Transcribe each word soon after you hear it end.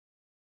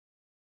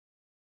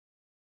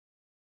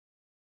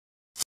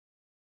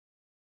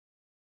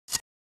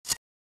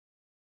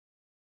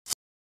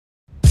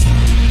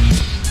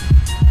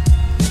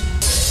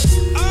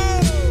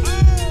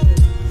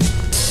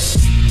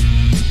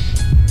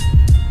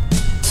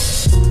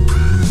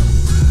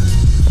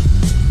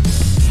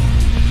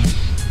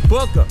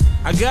Booker,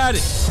 I got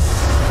it.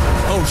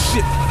 Oh,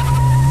 shit.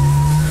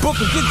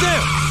 Booker, get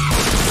down.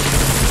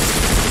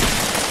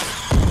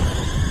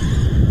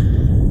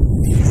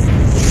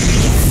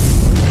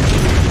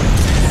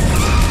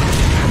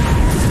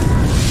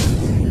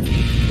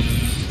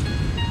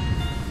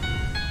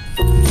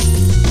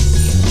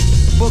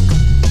 Booker.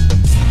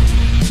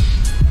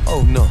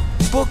 Oh, no.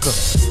 Booker.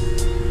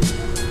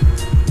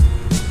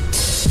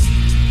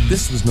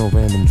 This was no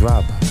random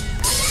drive-by.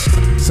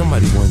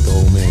 Somebody wanted the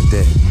old man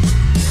dead.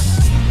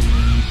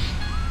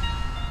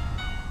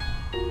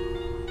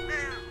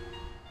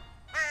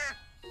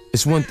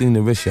 It's one thing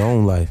to risk your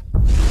own life,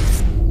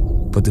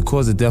 but to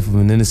cause the death of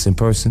an innocent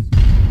person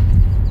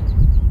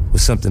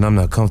was something I'm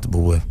not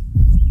comfortable with.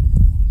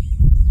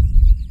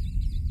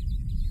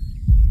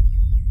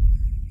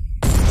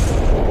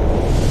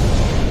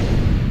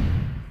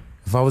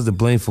 If I was to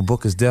blame for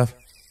Booker's death,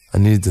 I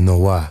needed to know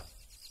why.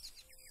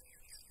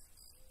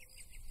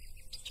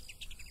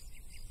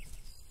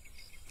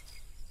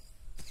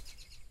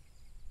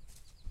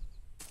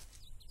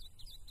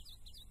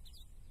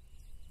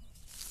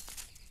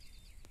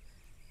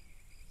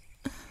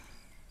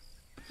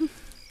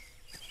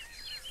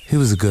 He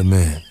was a good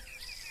man.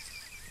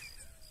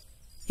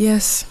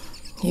 Yes,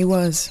 he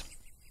was.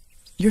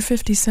 You're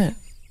 50 Cent.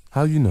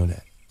 How you know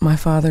that? My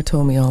father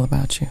told me all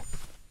about you.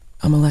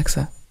 I'm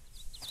Alexa.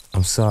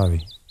 I'm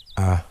sorry.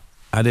 I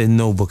didn't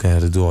know Booker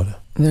had a daughter.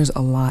 There's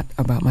a lot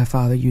about my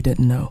father you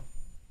didn't know.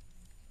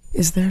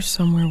 Is there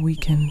somewhere we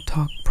can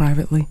talk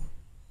privately?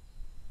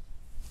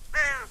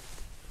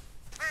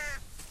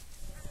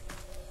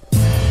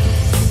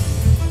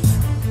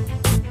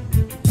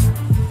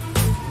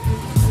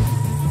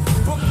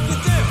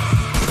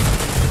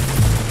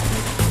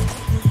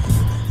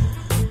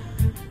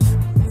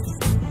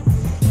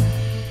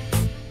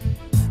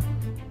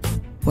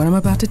 What I'm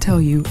about to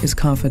tell you is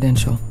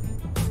confidential.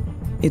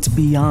 It's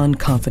beyond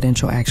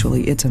confidential,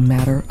 actually. It's a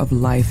matter of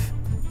life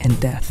and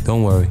death.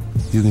 Don't worry.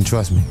 You can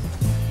trust me.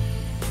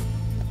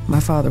 My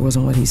father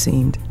wasn't what he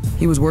seemed.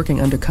 He was working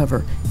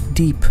undercover,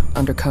 deep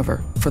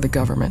undercover, for the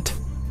government.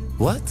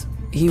 What?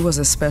 He was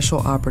a special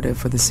operative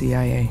for the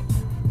CIA.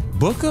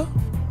 Booker?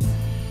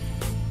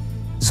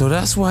 So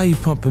that's why you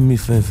pumping me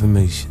for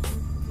information.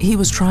 He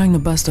was trying to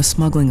bust a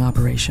smuggling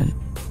operation.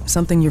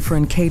 Something your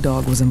friend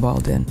K-Dog was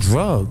involved in.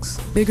 Drugs?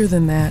 Bigger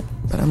than that,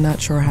 but I'm not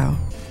sure how.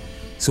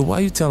 So why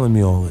are you telling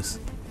me all this?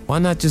 Why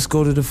not just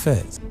go to the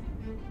feds?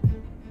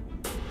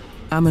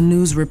 I'm a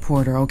news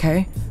reporter,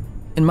 okay?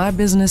 In my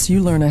business,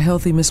 you learn a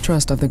healthy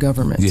mistrust of the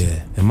government.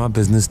 Yeah, in my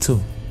business too.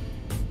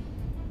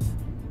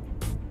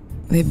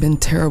 They've been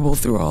terrible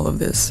through all of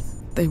this.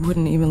 They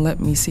wouldn't even let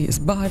me see his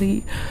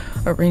body,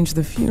 arrange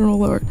the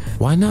funeral, or...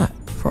 Why not?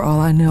 For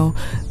all I know,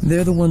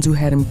 they're the ones who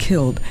had him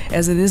killed.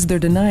 As it is, they're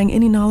denying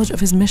any knowledge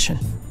of his mission.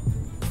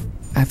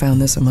 I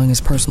found this among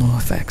his personal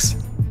effects.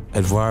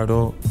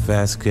 Eduardo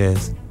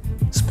Vasquez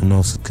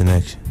Spinoza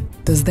connection.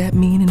 Does that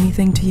mean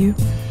anything to you?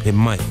 It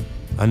might.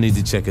 I need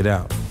to check it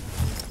out.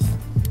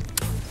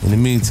 In the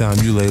meantime,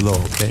 you lay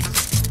low, okay?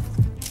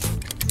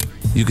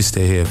 You can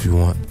stay here if you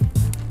want.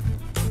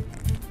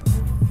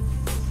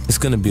 It's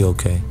gonna be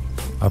okay.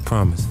 I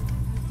promise.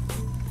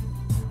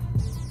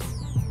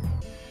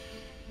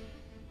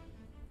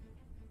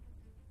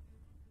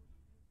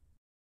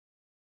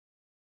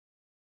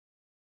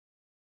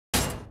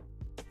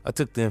 I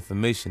took the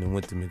information and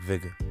went to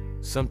McVicker.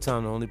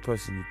 Sometimes the only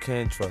person you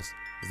can trust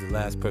is the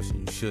last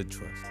person you should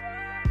trust.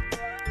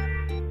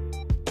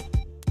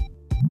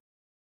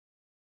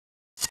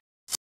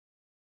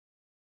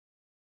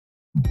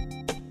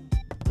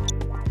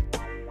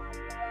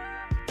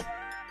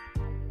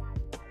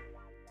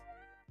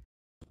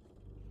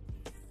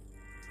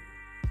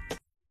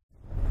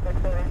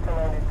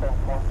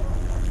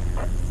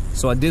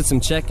 So I did some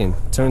checking.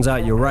 Turns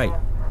out you're right.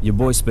 Your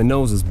boy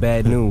Spinoza's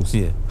bad news.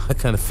 Yeah, I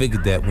kind of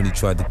figured that when he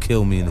tried to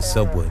kill me in the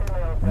subway.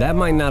 That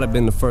might not have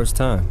been the first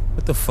time.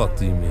 What the fuck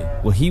do you mean?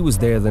 Well, he was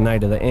there the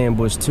night of the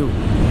ambush, too.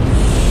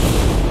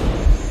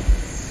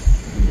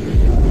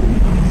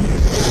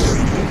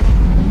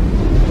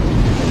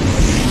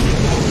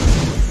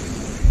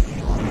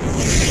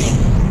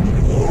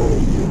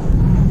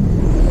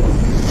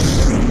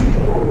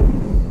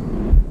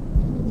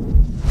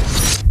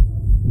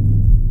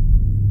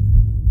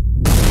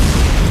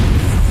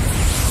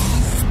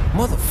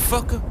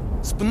 Motherfucker,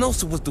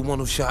 Spinoza was the one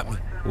who shot me.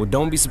 Well,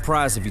 don't be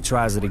surprised if he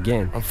tries it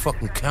again. I'm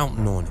fucking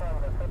counting on it.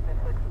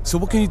 So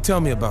what can you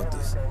tell me about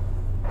this?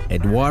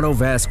 Eduardo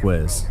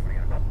Vasquez.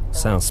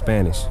 Sounds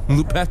Spanish.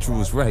 Lupatra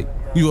was right.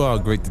 You are a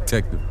great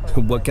detective.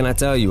 What can I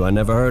tell you? I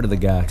never heard of the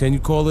guy. Can you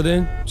call it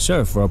in?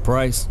 Sure, for a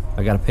price.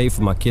 I gotta pay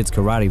for my kids'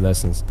 karate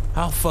lessons.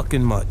 How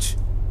fucking much?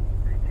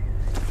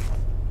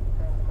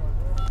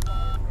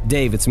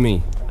 Dave, it's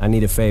me. I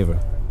need a favor.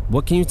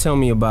 What can you tell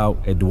me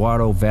about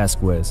Eduardo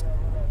Vasquez?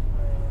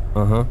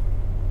 Uh-huh.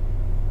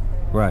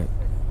 Right.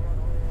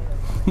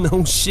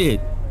 No shit.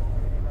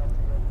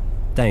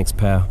 Thanks,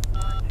 pal.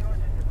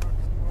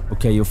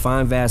 Okay, you'll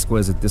find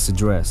Vasquez at this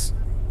address.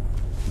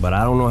 But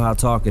I don't know how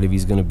talkative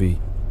he's gonna be.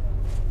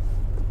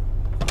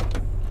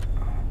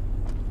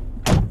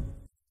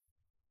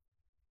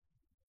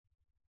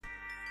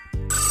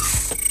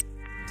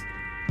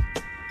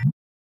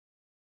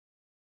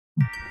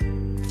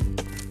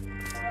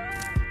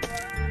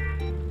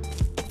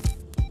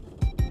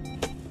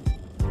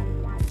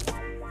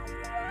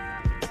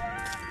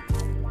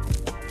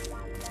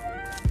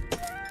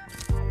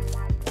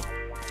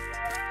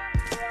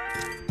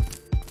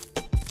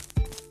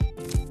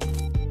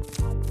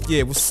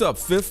 Yeah, what's up,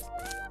 Fifth?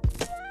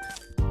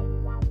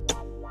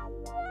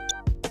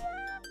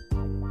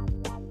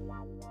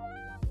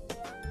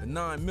 The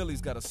 9 milli's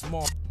got a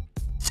small...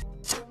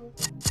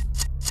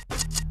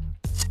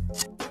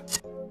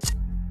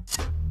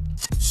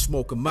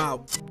 Smoke 'em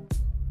out.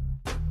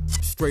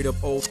 Straight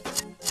up old.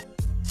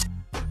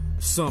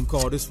 Some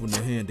call this one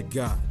the hand of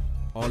God.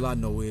 All I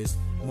know is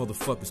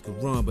motherfuckers can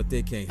run, but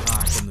they can't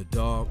hide from the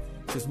dog.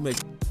 Just make...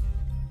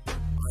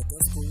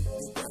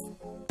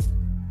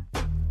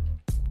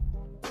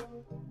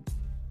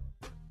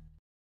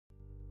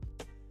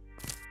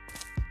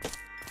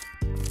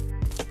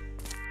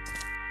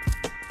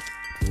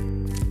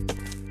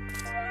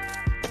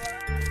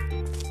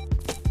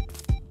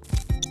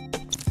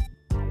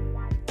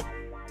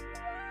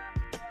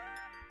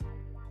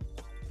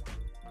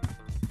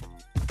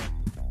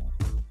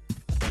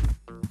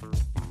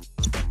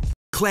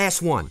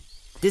 Class 1.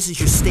 This is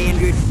your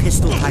standard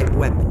pistol-type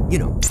weapon, you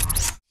know.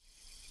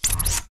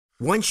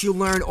 Once you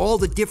learn all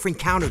the different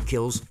counter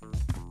kills,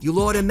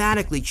 you'll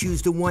automatically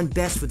choose the one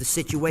best for the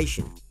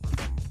situation.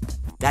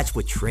 That's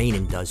what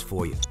training does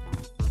for you.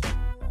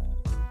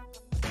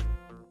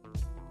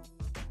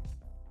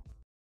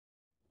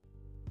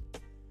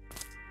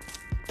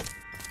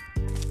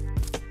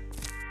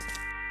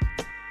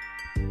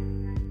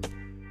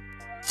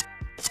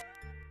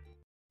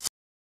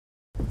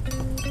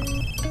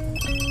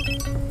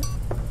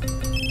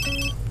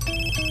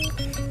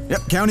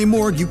 Yep, county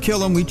morgue, you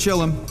kill him, we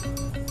chill him.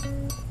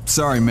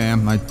 Sorry,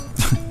 ma'am, I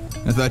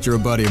thought you were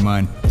a buddy of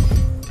mine.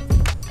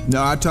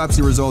 No,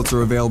 autopsy results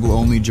are available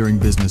only during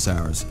business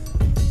hours.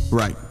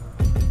 Right.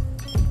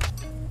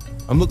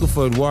 I'm looking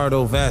for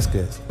Eduardo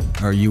Vasquez.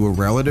 Are you a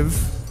relative?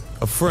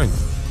 A friend.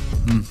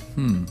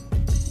 Mm-hmm.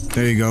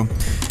 There you go.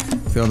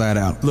 Fill that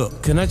out.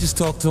 Look, can I just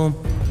talk to him?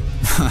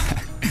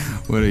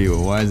 What are you,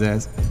 a wise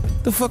ass?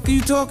 The fuck are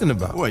you talking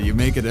about? What, you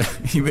make it a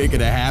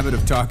habit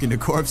of talking to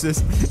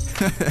corpses?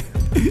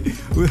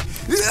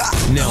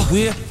 Now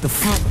where the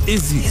fuck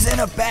is he? He's in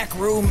a back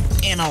room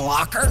in a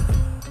locker.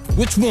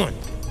 Which one?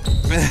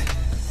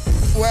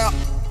 Well,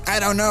 I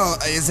don't know.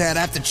 I'd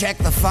have to check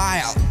the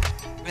file.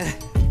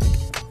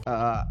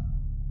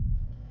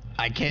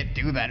 I can't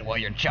do that while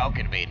you're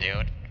choking me,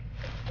 dude.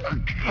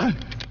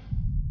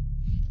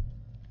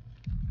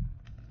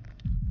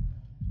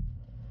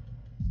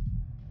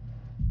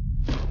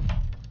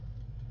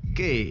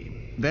 Okay.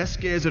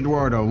 Vasquez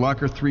Eduardo,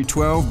 locker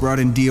 312, brought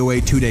in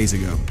DOA 2 days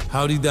ago.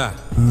 How'd he die?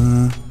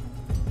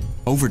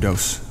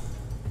 Overdose.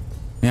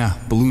 Yeah,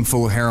 balloon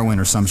full of heroin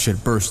or some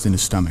shit burst in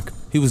his stomach.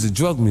 He was a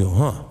drug mule,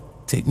 huh?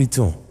 Take me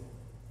to him.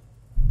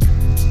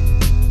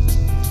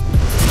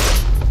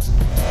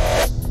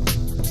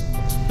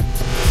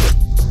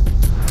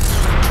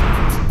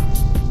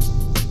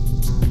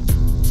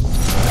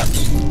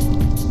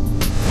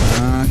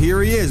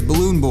 Here he is,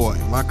 Balloon Boy,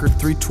 locker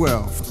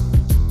 312.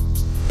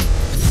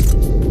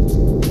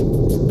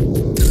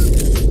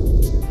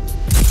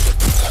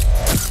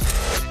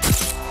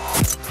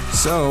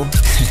 So,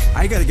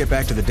 I gotta get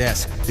back to the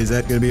desk. Is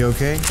that gonna be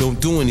okay?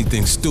 Don't do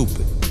anything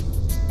stupid.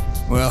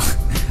 Well,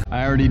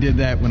 I already did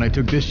that when I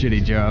took this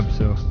shitty job,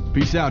 so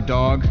peace out,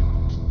 dog.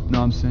 Know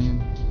what I'm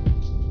saying?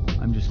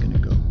 I'm just gonna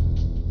go.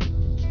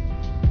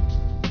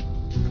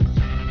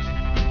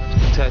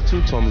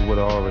 Tattoo told me what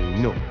I already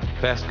knew.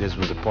 Vasquez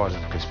was a part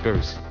of the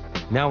conspiracy.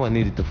 Now I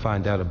needed to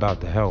find out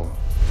about the heroin.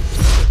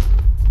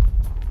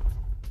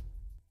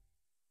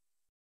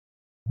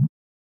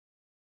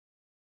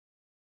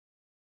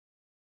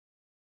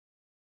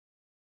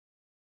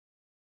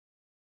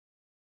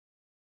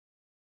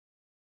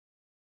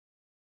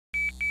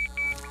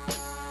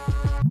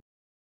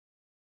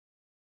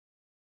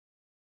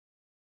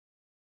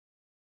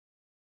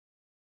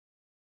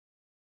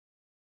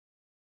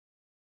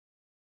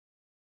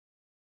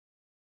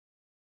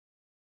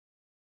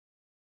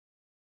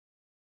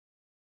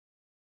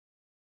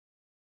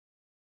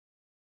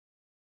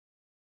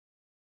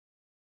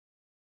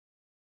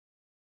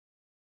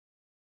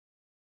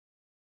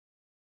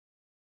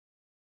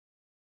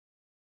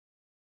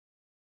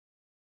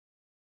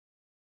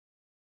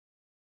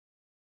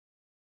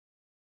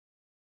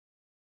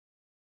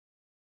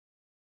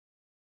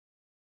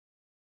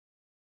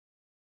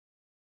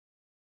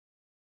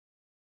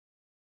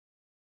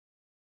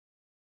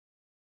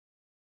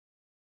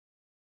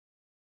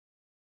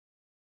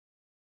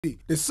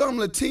 There's some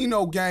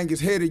Latino gang is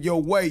headed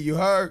your way, you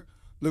heard?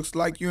 Looks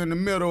like you're in the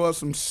middle of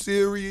some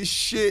serious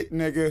shit,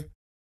 nigga.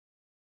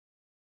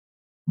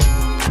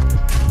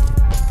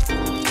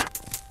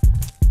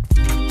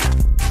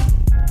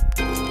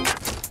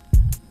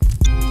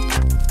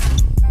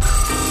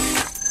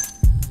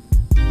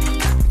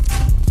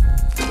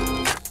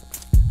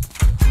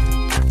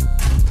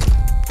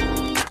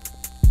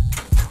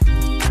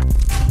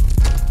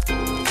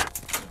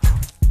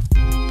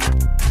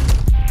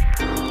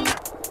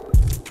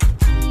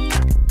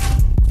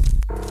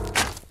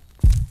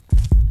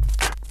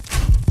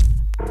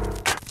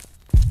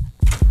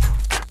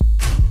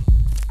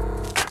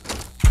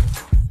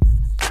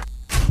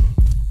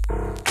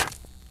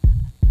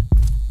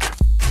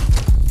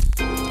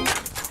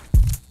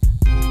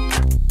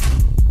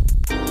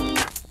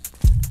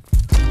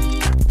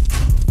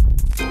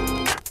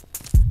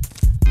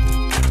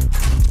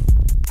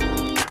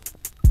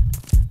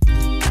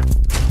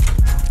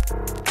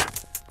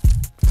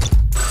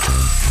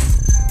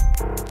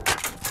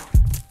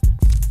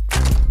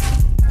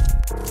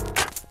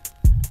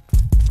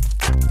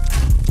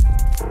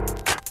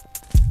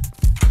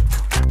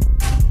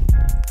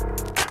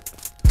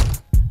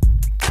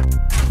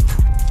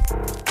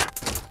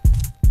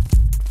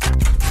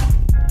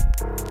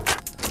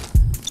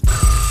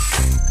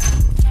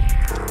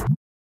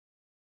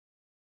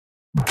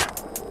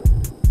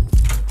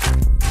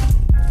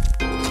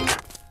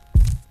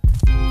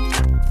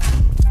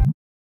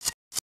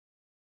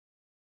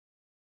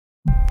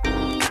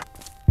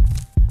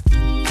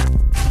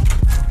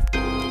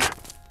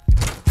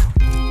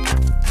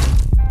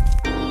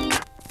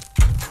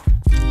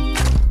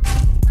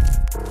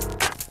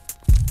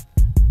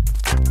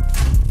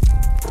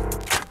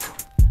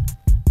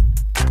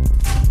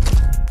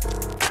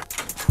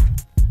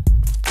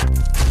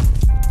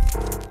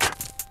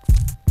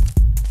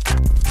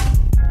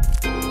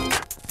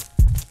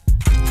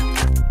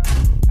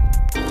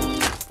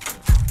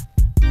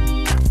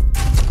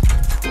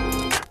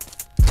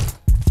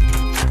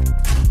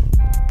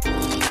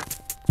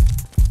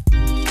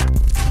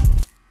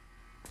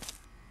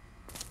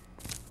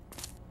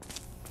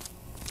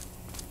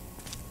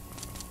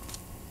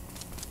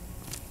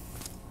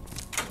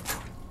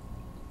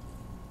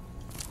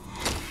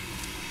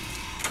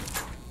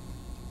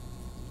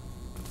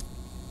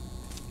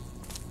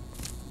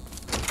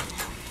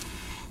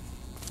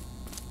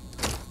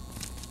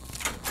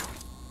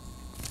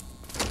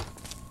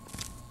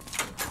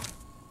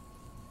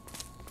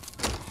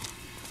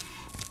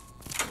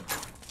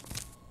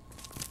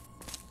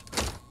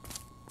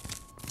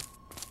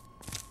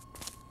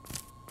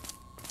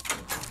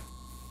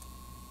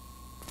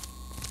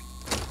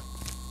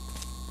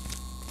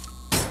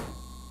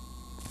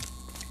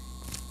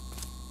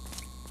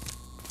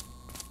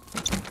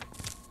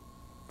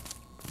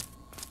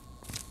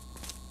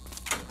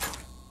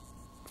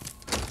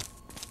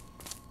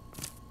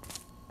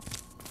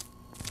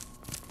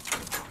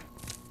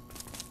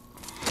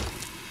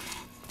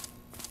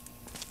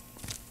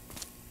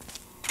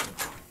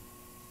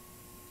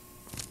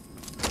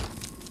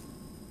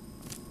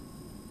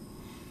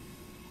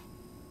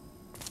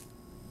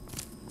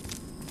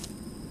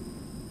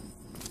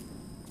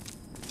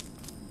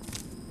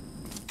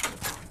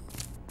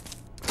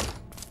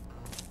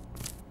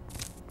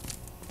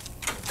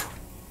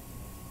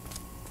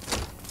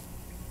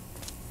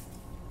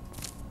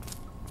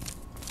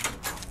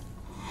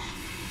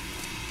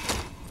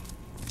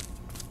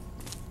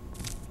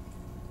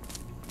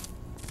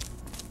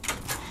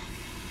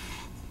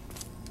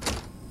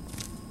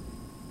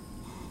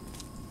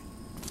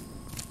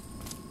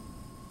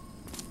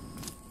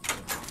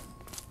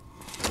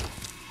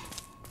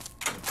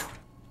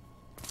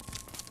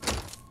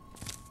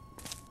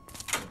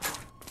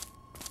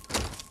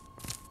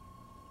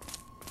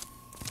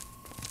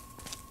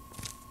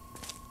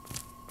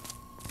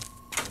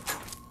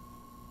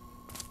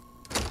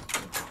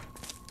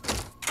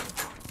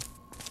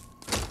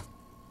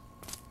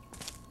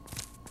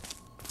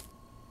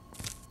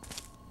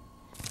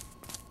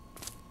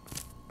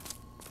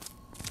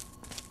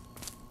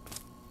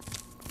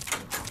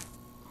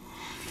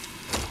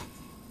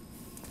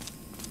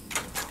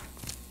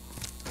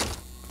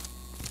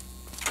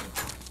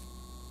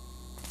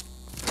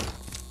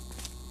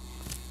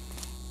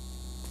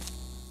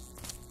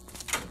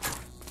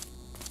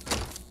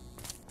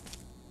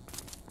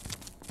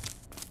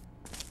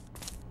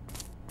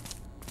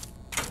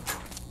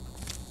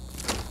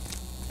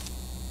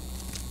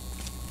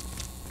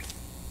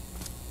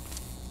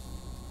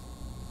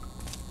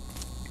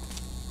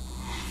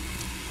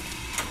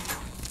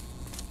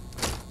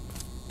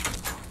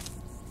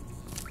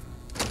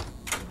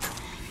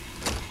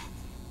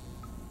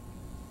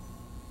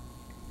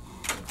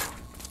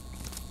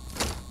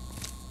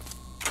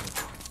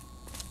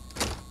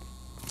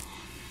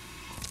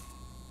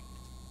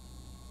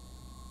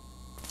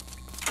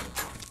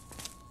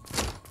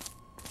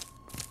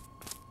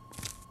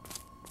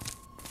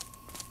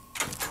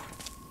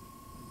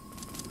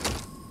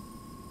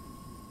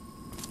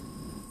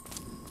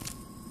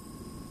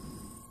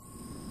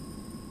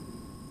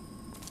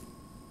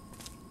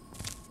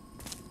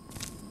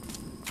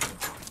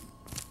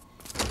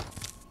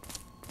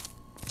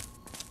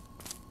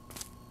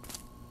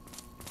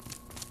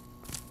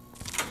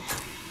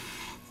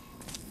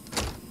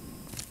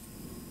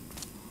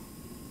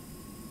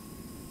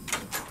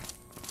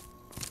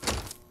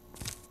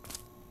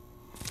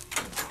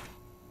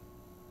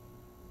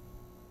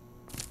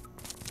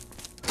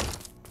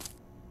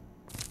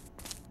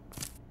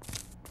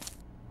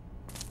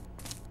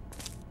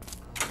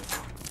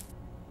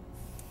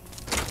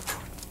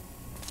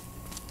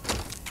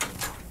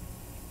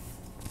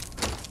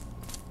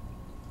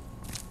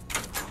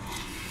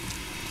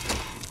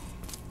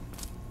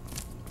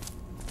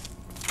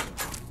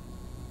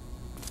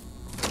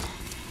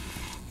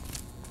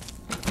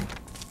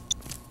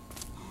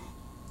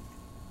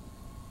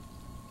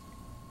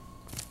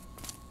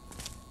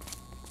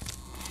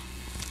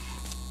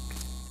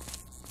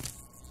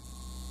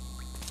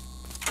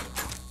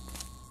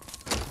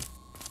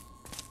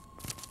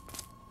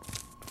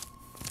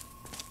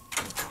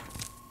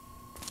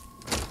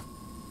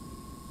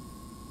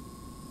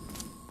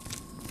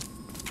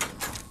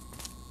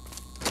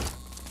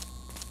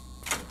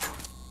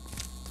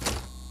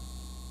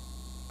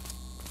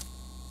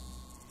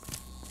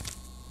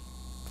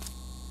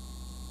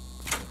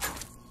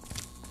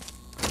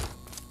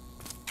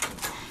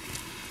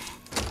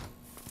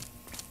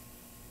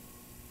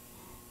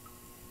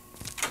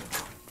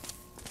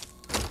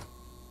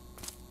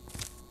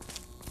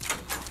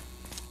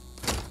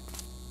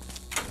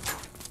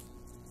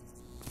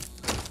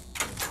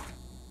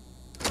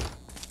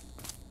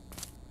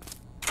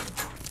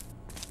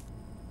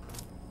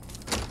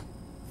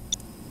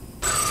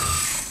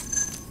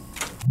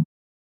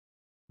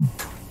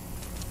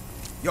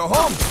 Yo,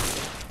 Holmes,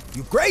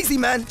 you crazy,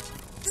 man.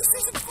 This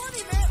isn't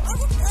funny, man. I'm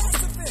a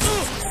pacifist.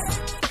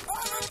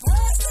 I'm a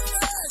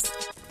pacifist.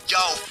 Yo,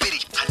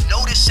 Fitty, I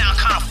know this sound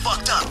kind of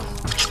fucked up,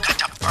 but you got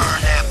to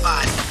burn that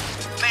body.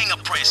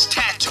 Fingerprints,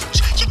 tattoos,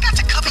 you got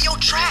to cover your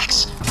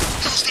tracks.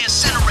 Use the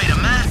incinerator,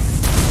 man.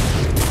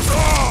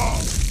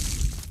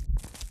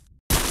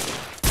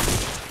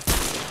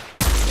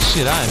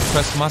 Shit, I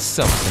impress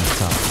myself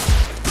sometimes.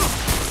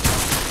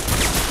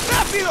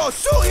 Rapido,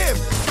 shoot him!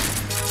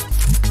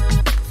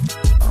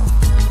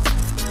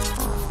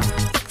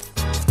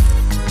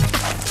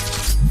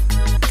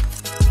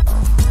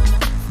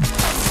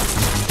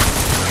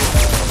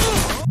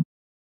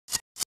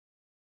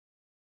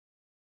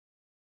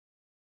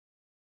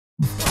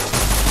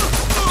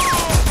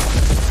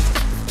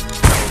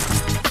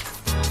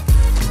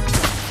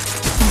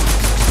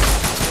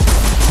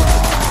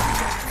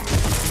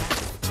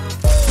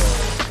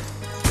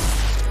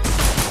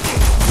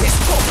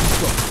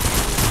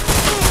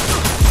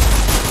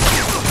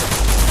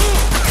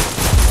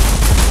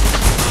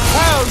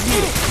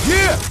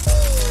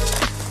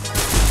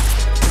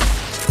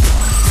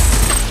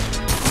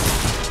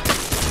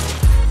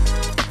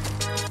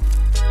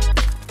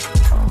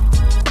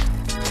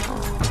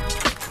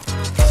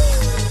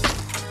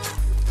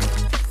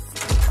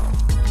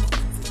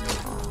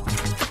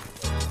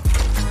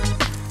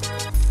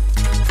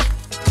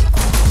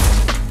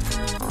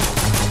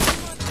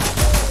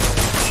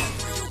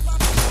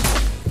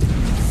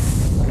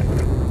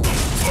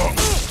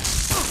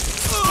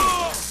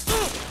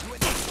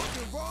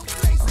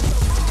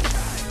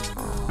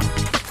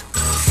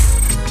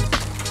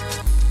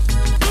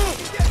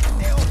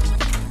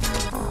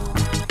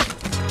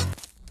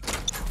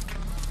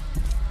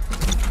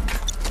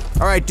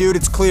 All right, dude,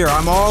 it's clear.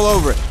 I'm all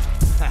over it.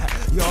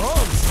 Yo,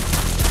 Holmes.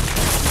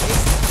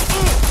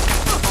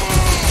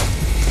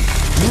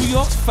 New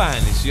York's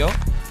finest, yo.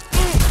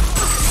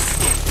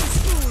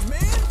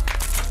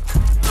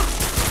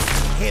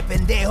 Hey,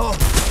 pendejo.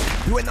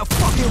 You in the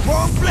fucking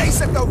wrong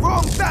place at the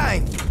wrong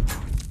time.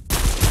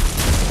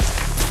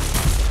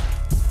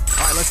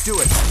 All right, let's do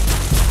it.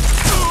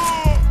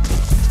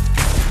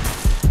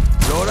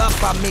 Load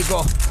up, amigo.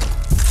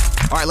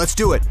 All right, let's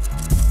do it.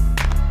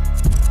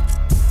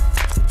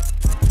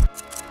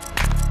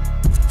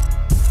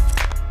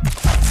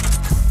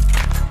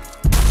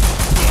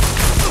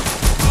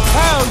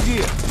 Hell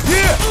yeah!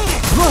 Yeah!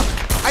 Look,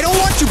 I don't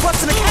want you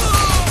busting a cat.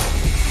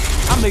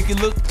 I make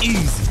it look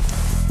easy.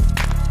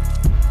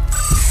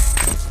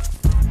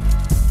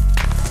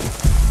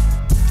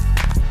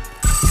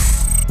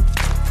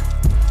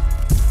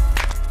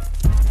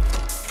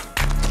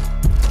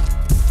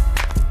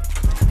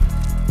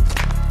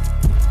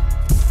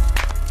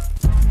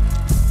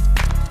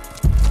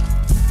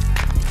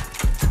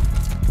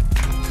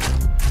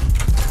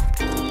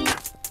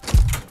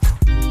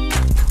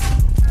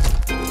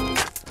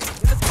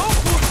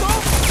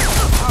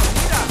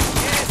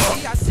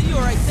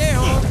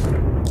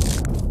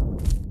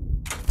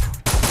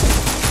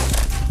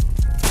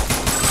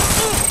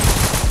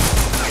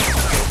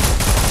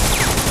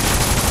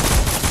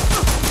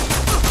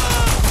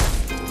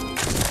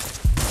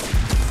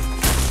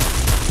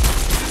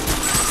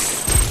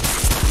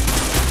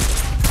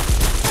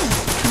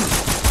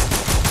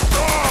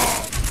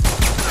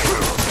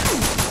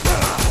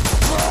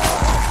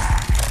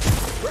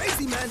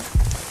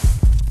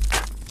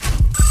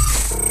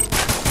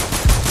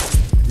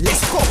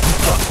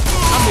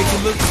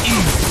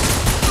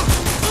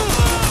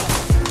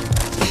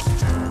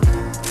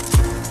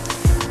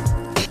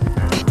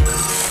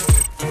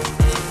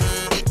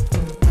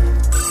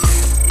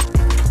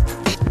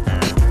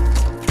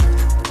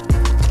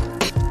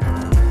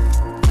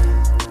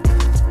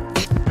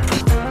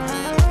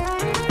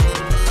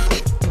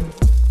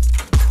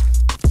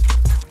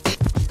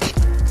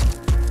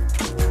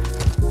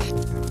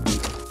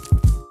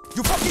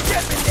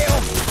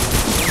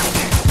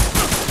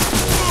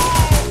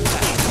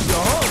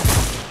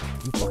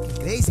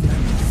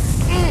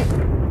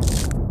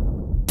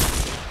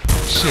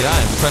 Shit,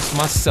 I impress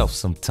myself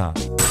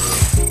sometimes.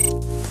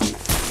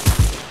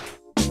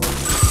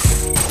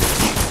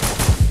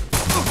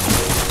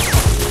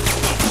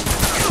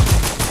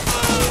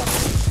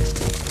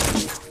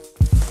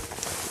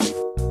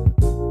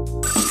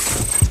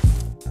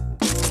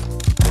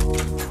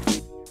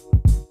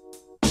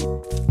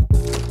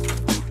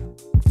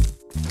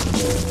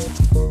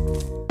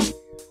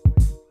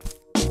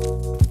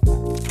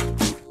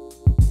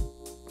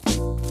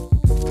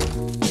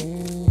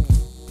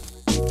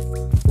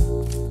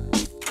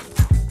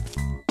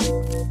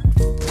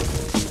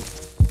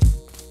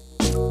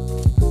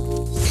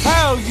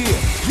 Hell yeah!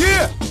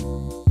 Yeah!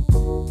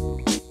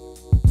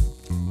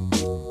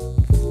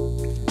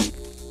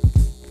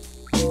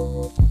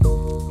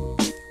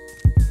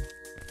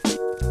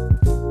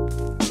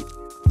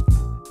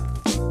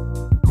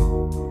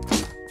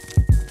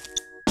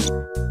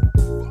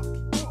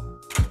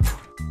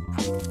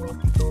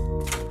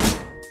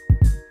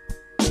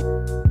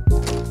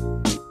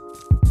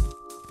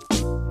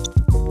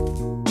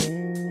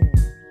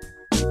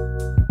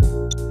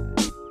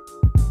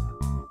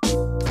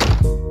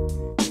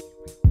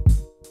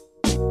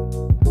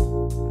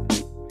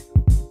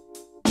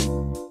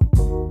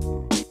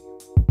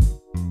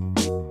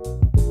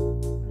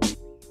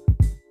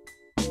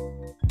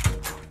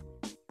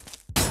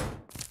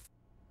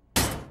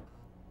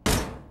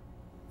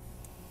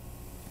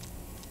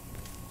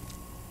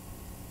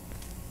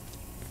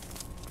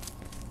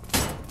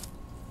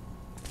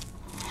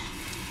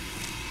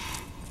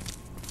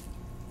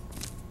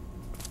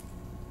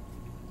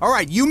 All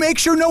right, you make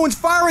sure no one's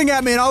firing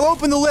at me and I'll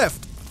open the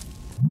lift.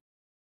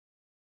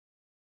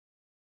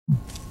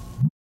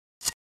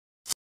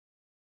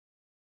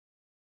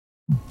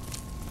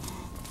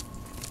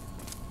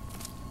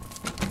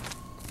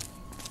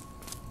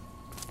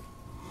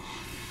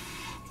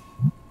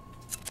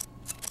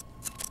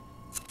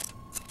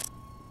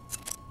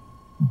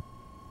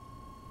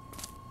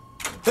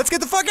 Let's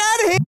get the fuck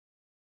out of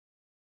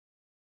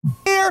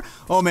here!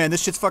 Oh man,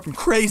 this shit's fucking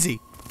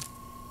crazy.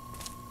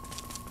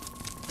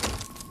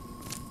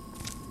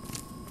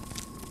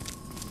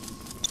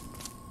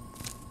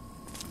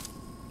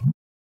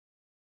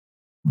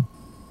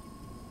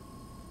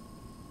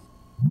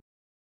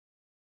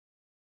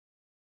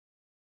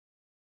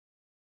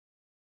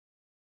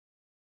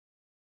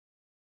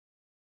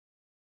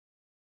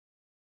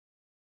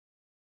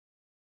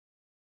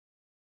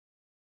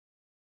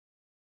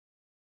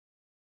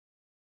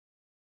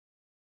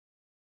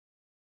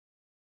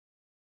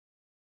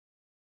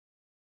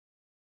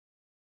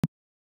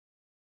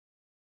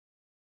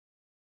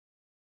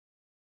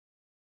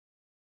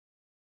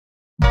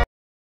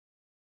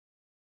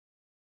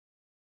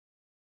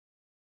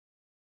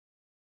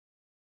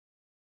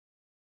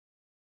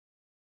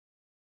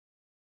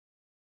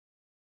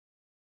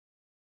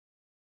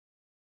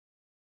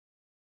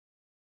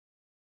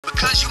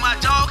 Because you my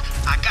dog,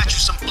 I got you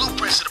some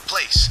blueprints of the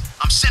place.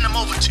 I'm sending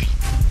them over to you.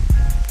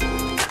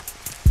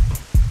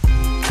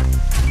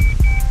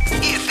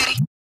 Here, Fitty.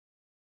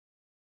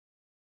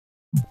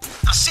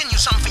 I'll send you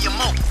something for your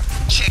mobile.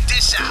 Check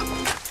this out.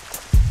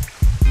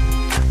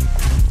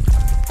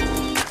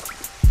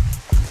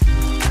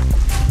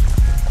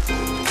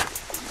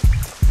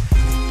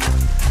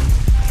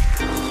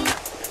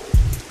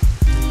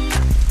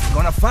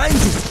 Gonna find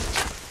you.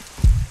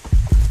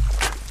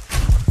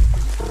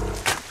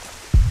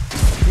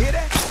 Hear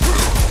that?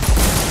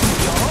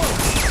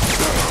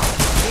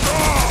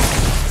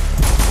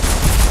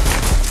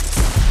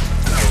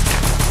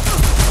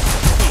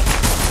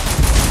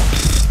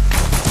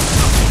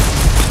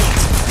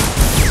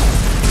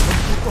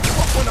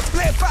 Wanna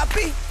play,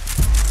 papi?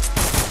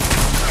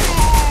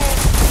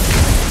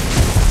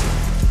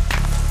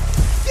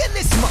 Get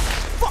this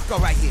motherfucker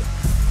right here.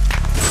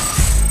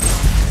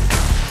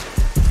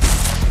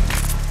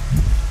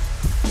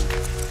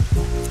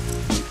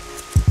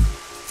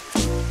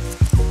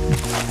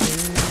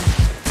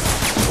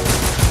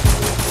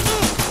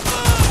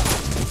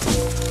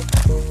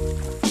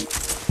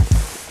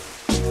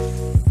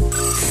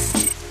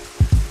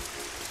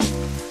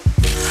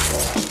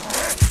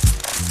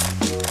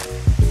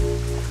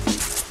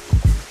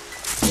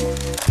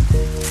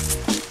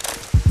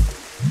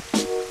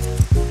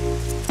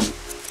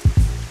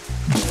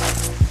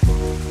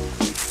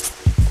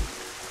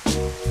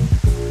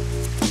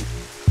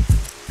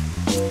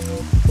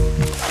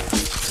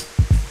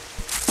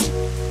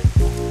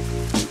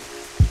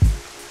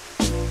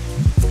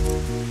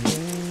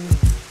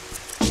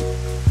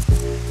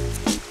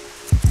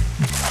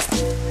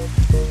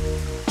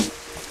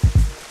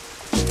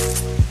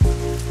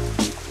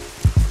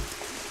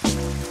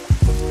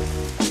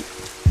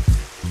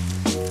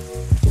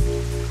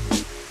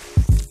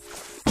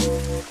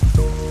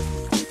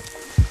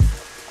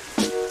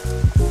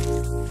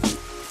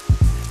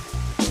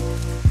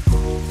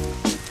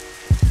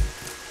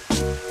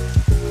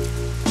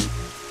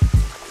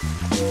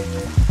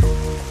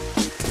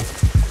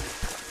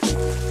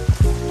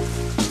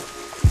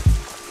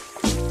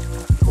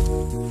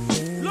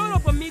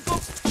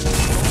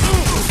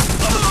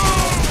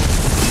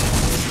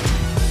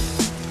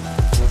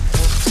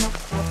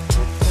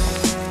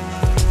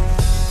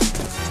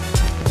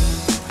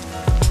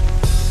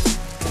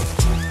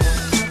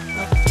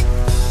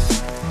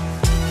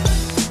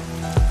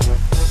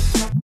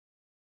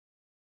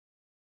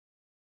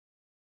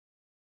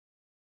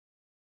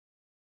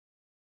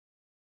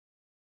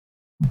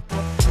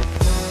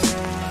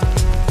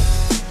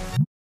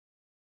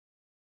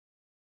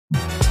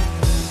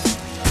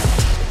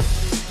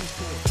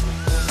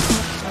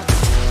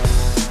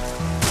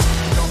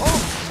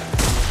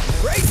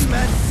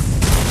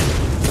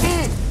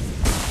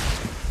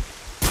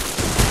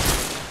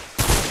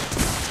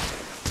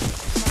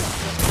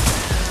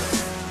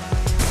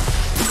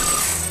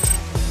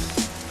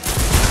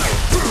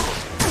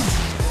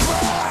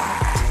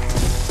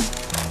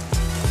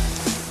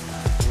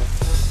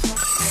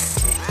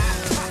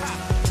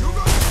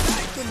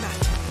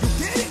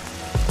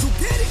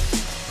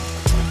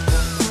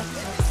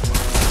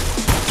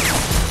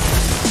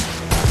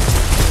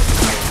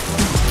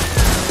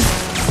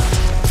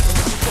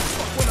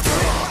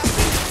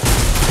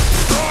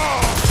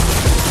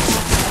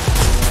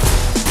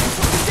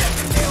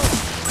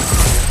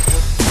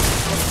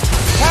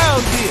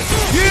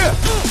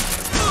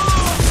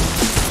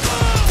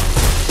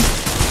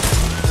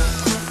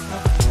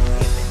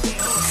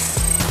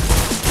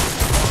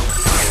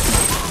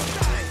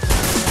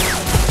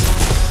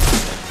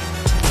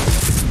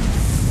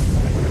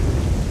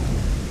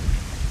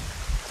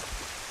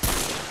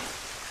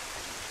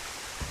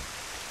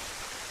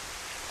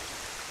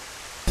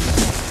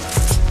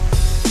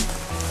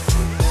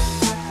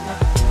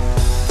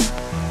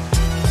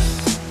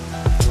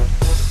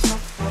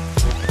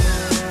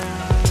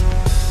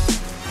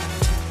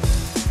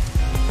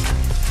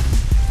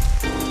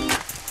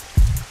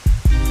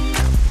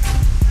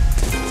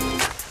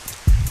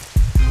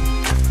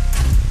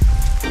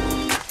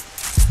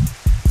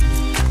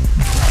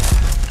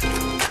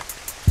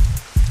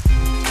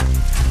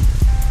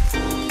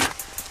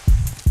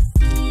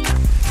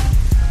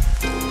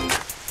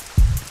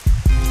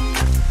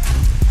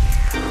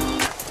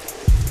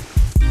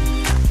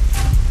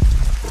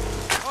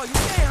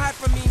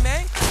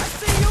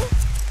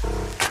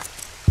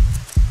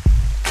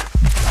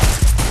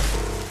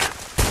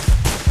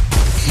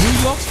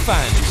 York's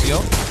finest, yo.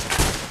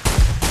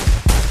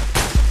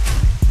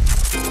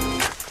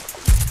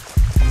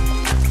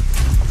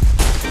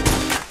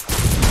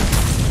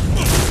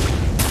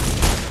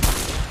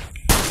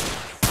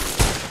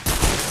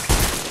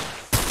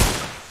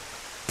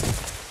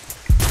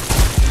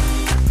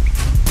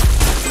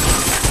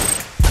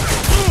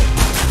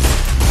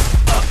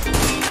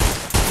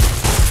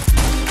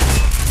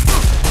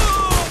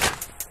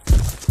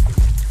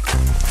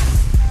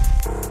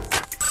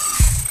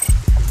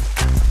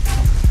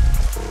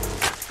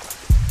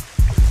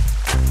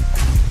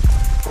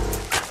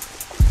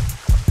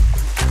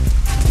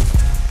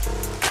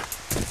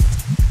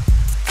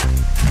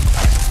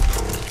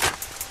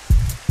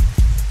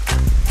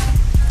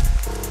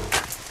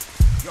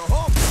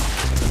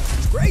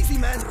 Crazy,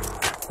 man.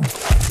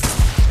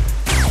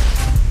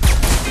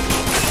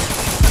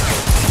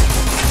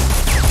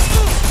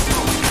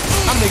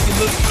 I make it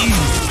look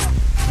easy.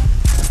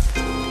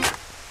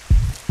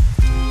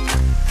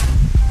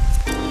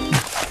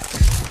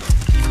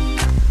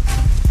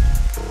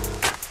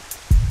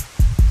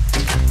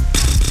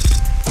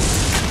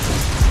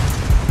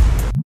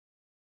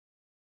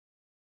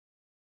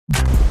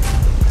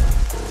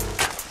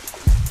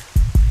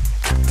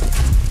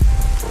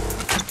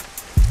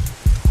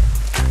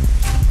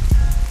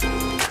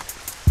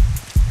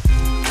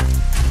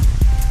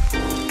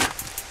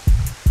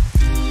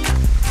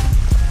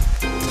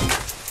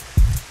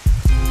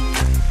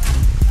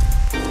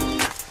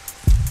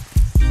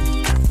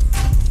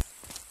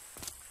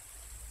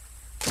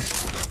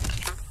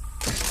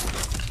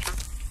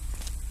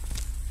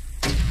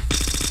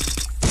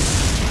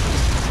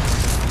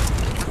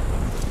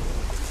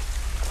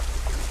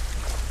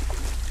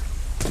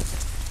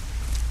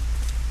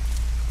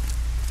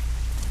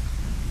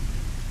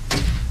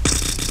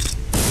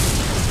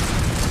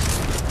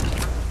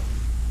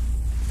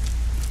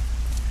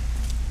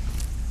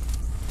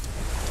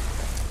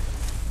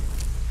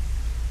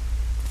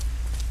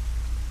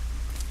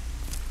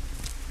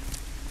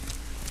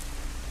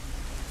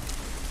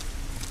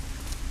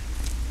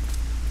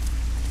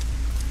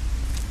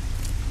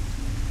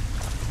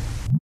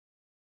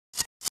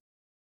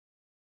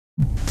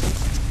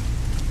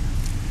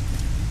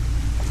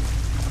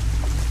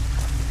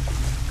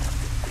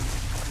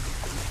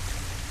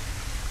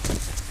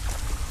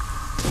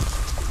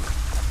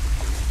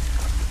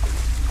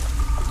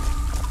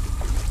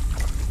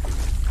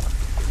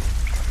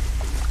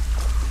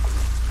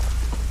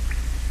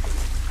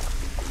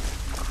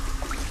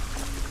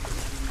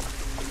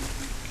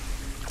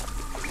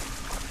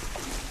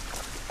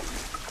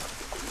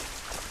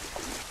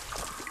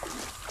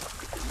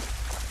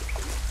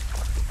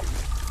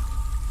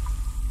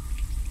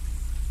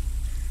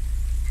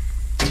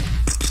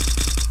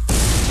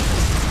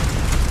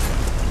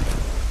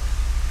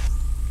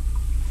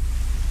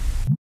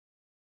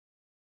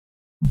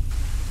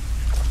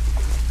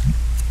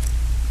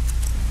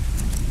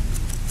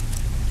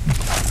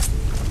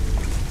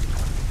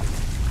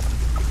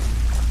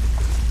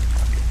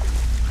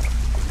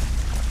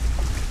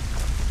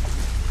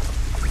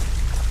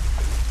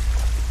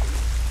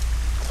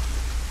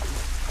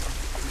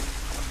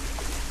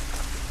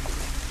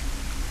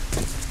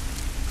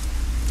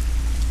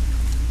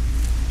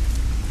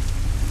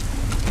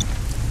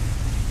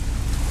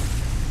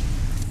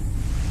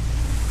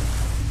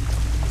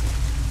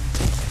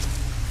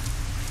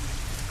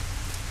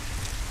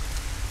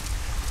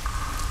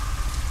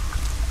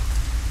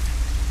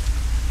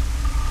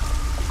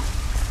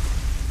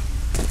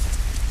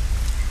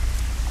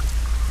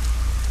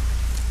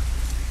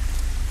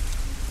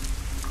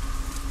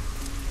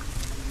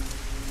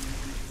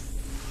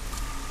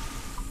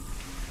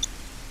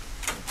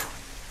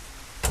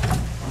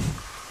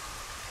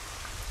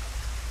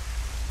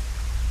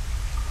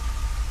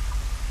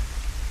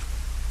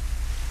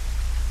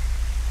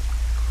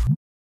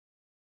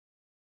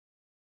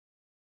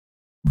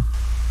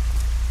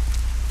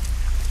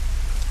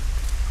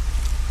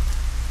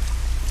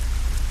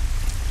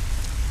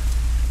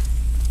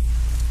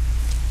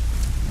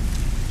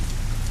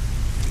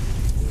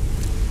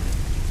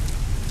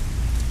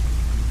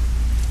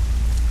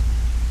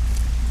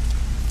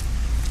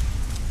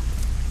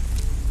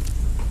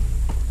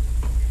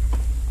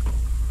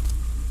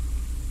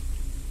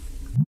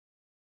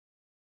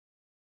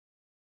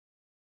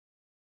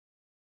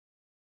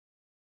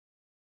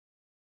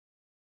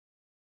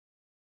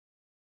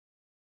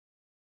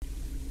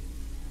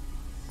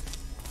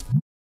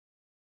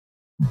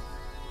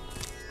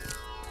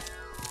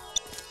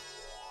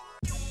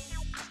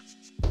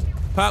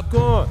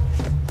 Popcorn.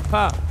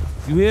 Pop,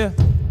 you here?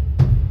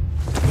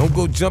 Don't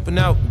go jumping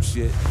out and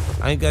shit.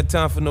 I ain't got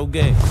time for no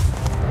game.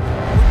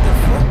 What the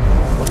fuck?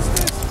 What is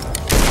this?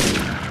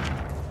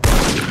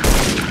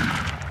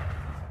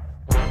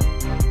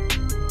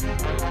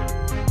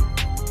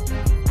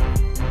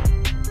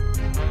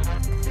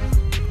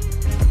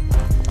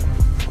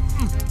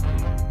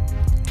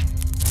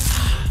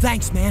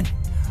 Thanks, man.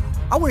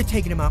 I would have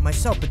taken him out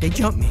myself, but they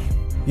jumped me.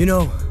 You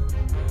know,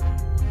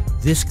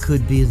 This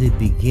could be the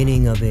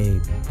beginning of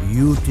a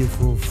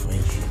beautiful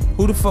friendship.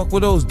 Who the fuck were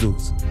those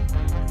dudes?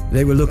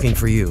 They were looking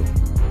for you.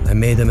 I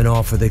made them an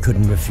offer they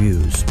couldn't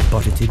refuse,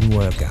 but it didn't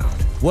work out.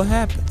 What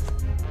happened?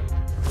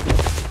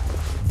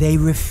 They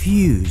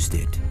refused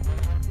it.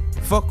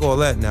 Fuck all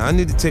that now. I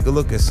need to take a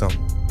look at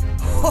something.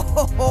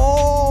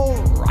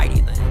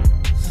 Alrighty then.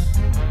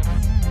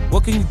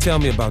 What can you tell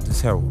me about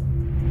this heroin?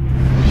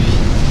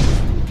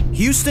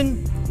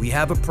 Houston, we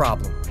have a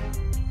problem.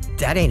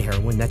 That ain't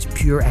heroin, that's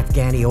pure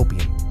Afghani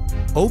opium.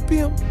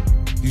 Opium?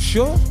 You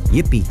sure?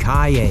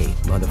 Yippee-ki-yay,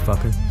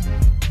 motherfucker.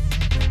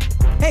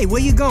 Hey,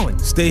 where you going?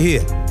 Stay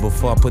here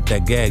before I put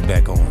that gag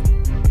back on.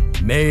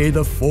 May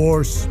the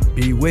Force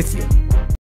be with you.